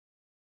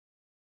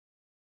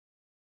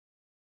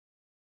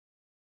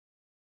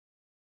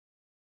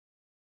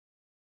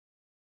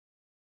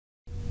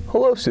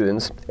Hello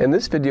students, in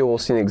this video we'll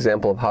see an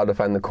example of how to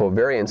find the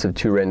covariance of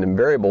two random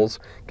variables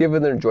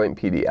given their joint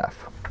PDF.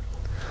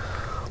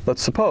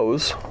 Let's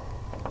suppose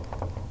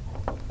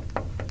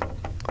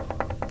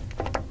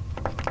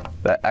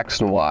that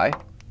x and y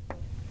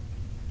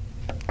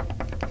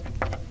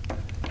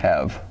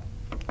have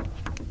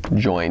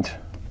joint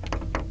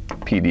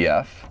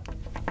PDF.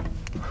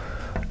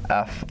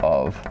 F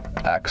of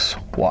x,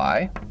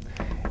 y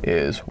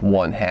is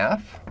 1/2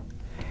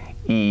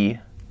 e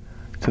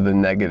to the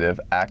negative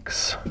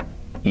x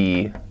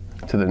e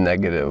to the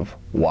negative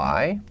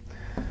y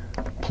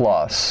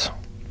plus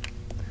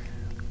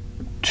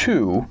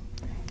 2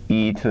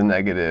 e to the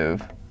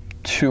negative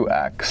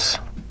 2x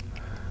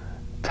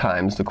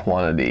times the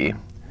quantity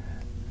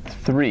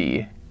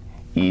 3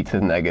 e to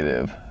the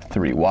negative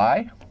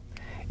 3y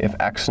if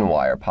x and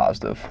y are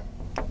positive.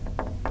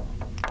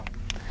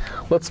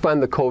 Let's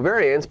find the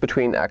covariance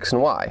between x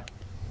and y.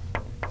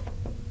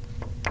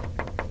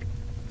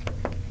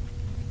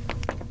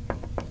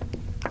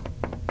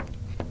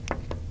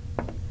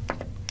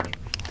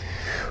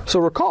 So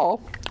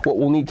recall, what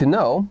we'll need to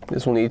know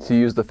is we'll need to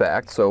use the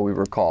fact, so we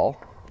recall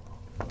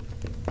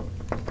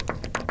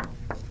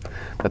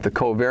that the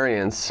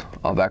covariance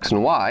of x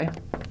and y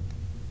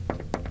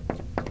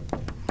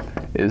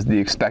is the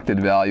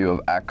expected value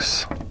of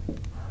x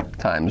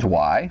times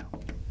y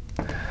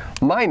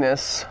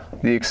minus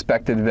the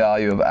expected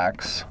value of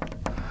x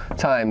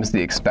times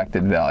the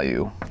expected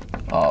value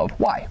of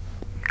y.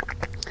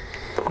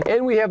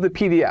 And we have the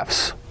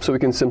PDFs, so we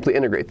can simply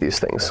integrate these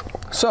things.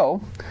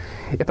 So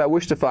if I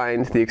wish to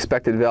find the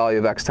expected value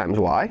of x times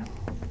y,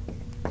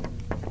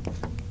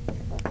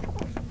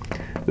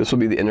 this will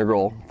be the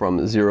integral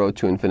from 0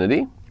 to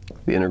infinity,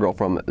 the integral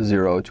from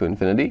 0 to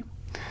infinity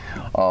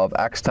of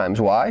x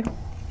times y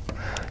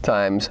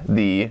times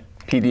the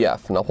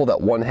PDF. And I'll pull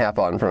that 1/2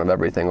 out in front of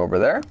everything over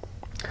there.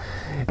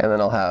 And then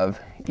I'll have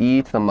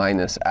e to the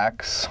minus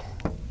x,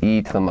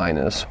 e to the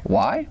minus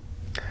y,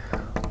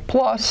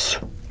 plus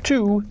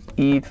 2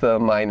 e to the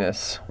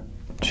minus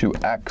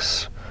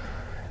 2x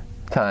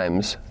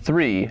times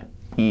 3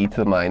 e to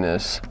the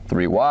minus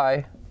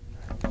 3y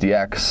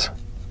dx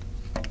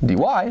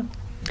dy.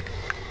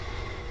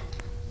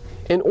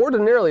 And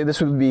ordinarily this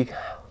would be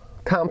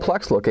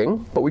complex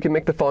looking, but we can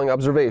make the following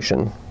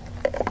observation.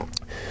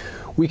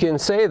 We can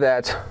say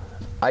that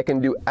I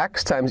can do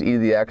x times e to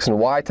the x and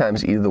y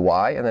times e to the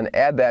y, and then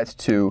add that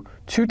to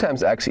 2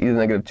 times x e to the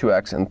negative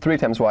 2x and 3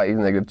 times y e to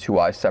the negative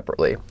 2y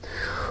separately.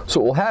 So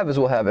what we'll have is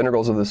we'll have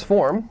integrals of this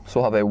form. So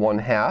we'll have a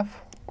 1/2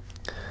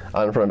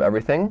 out in front of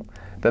everything.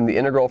 Then the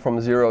integral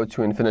from 0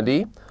 to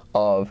infinity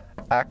of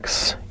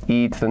x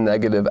e to the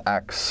negative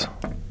x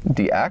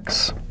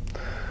dx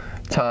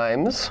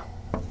times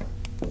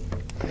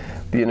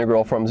the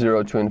integral from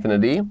 0 to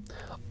infinity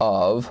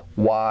of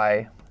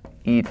y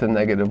e to the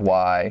negative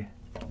y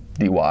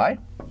dy.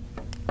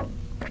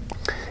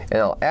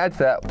 And I'll add to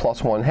that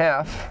plus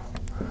 1/2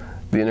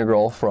 the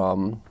integral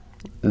from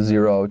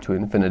 0 to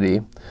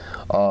infinity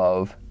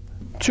of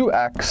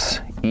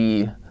 2x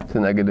e to the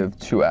negative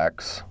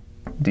 2x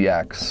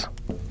dx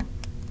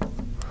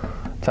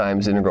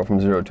times the integral from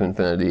 0 to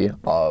infinity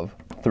of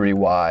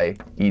 3y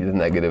e to the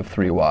negative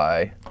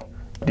 3y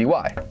dy.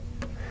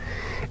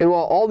 And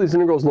while all these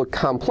integrals look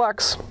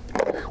complex,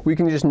 we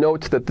can just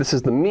note that this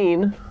is the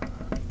mean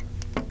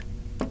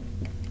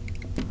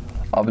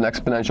of an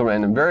exponential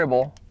random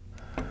variable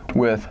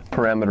with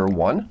parameter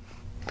 1.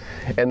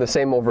 And the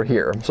same over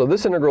here. So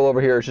this integral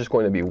over here is just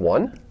going to be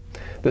 1.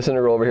 This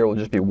integral over here will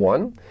just be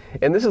 1.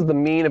 And this is the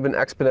mean of an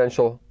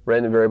exponential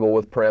random variable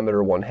with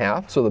parameter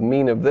 1/2. So the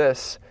mean of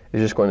this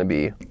is just going to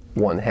be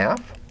 1/2.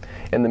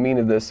 And the mean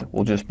of this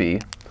will just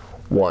be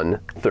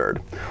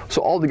 1/3.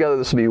 So altogether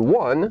this will be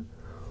 1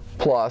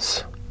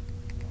 plus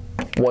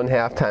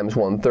 1/2 times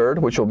 1/3,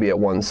 which will be at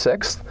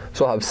 1/6.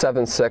 So I'll have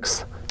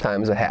 7/6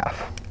 times 1/2.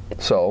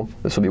 So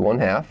this will be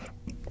 1/2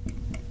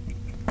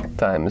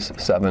 times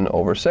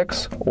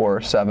 7/6,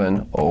 or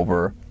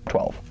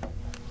 7/12.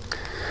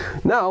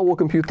 Now we'll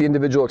compute the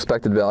individual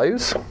expected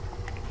values.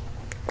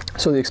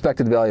 So the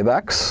expected value of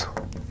x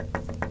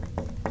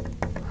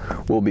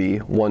will be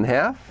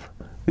 1/2,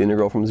 the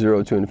integral from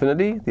 0 to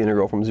infinity, the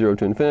integral from 0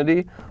 to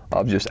infinity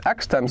of just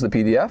x times the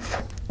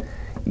PDF,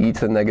 e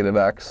to the negative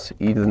x,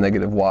 e to the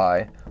negative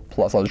y,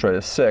 plus I'll just write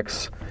as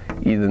 6,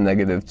 e to the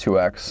negative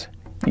 2x,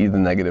 e to the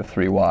negative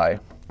 3y,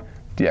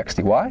 dx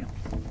dy.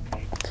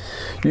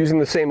 Using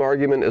the same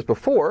argument as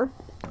before,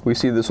 we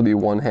see this will be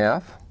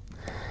 1/2.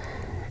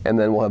 And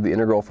then we'll have the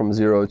integral from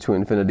 0 to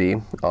infinity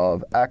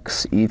of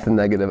x e to the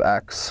negative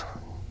x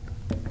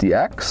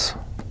dx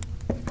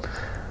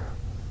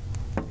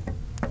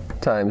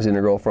times the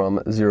integral from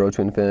 0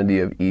 to infinity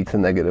of e to the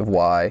negative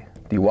y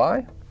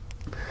dy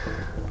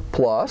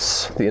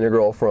plus the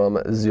integral from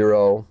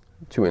 0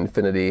 to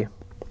infinity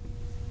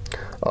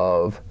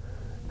of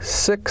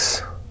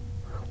 6.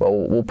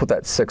 Well, we'll put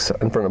that 6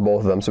 in front of both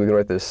of them, so we can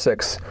write this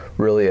 6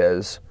 really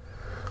as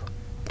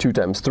 2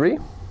 times 3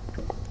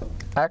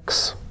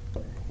 x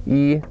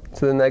e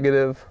to the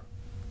negative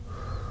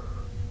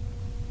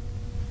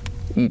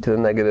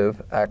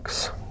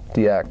x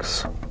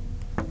dx,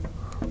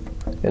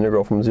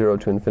 integral from 0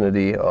 to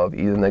infinity of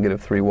e to the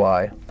negative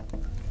 3y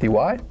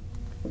dy.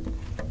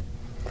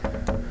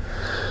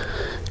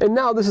 And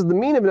now this is the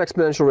mean of an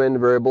exponential random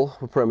variable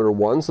with parameter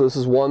 1. So this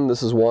is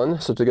 1.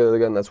 So together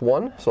again, that's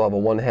 1. So I'll have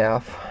a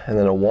 1/2 and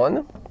then a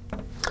 1.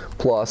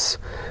 Plus,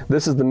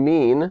 this is the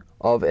mean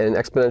of an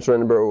exponential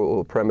random variable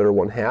with parameter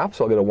 1/2.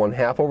 So I'll get a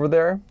 1/2 over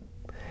there.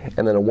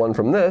 And then a 1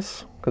 from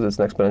this, because it's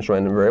an exponential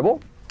random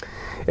variable.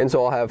 And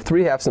so I'll have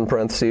 3/2 in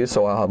parentheses.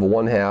 So I'll have a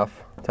 1/2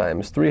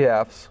 times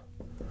 3/2.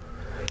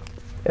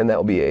 And that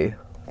will be a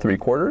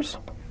 3/4.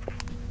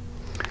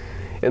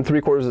 And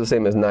 3/4 is the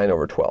same as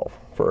 9/12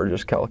 for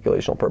just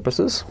calculational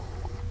purposes.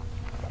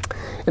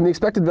 And the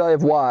expected value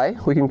of y,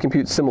 we can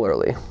compute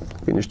similarly.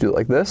 We can just do it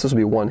like this. This will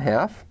be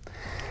 1/2.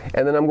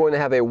 And then I'm going to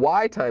have a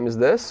y times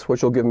this,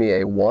 which will give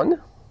me a 1.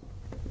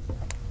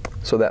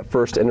 So that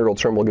first integral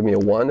term will give me a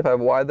 1 if I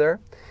have y there.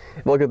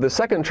 If I look at the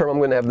second term, I'm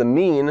going to have the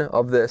mean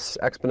of this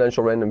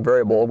exponential random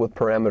variable with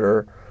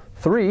parameter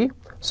 3.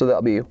 So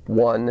that'll be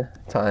 1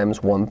 times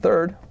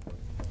 1/3.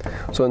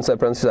 So inside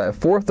parentheses, I have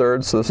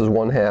 4/3. So this is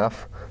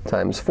 1/2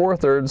 times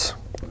 4/3,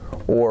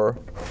 or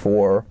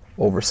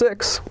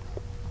 4/6.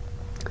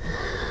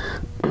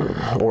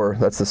 Or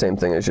that's the same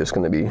thing as just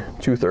going to be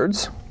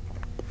 2/3.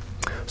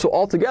 So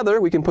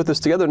altogether, we can put this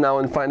together now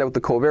and find out what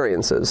the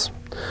covariance is.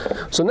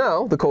 So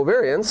now, the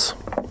covariance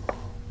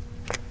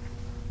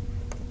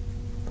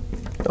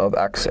of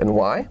x and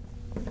y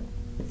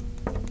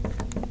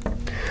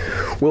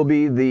will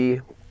be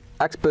the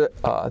expected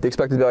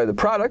value of the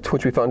product,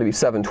 which we found to be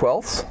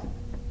 7/12,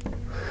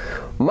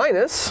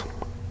 minus,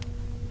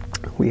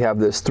 we have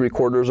this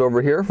 3/4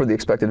 over here for the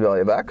expected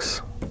value of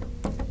x,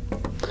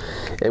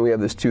 and we have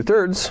this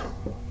 2/3,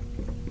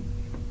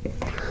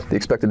 the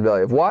expected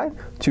value of y.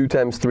 2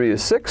 times 3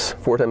 is 6,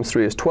 4 times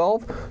 3 is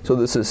 12, so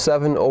this is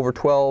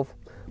 7/12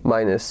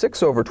 minus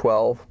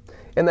 6/12,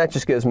 and that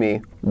just gives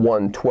me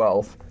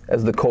 1/12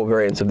 as the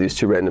covariance of these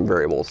two random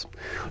variables.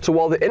 So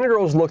while the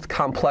integrals looked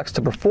complex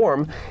to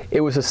perform,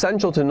 it was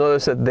essential to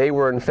notice that they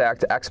were in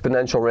fact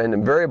exponential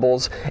random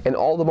variables, and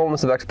all the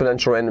moments of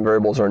exponential random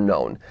variables are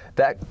known.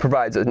 That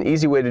provides an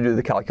easy way to do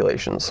the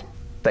calculations.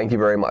 Thank you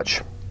very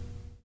much.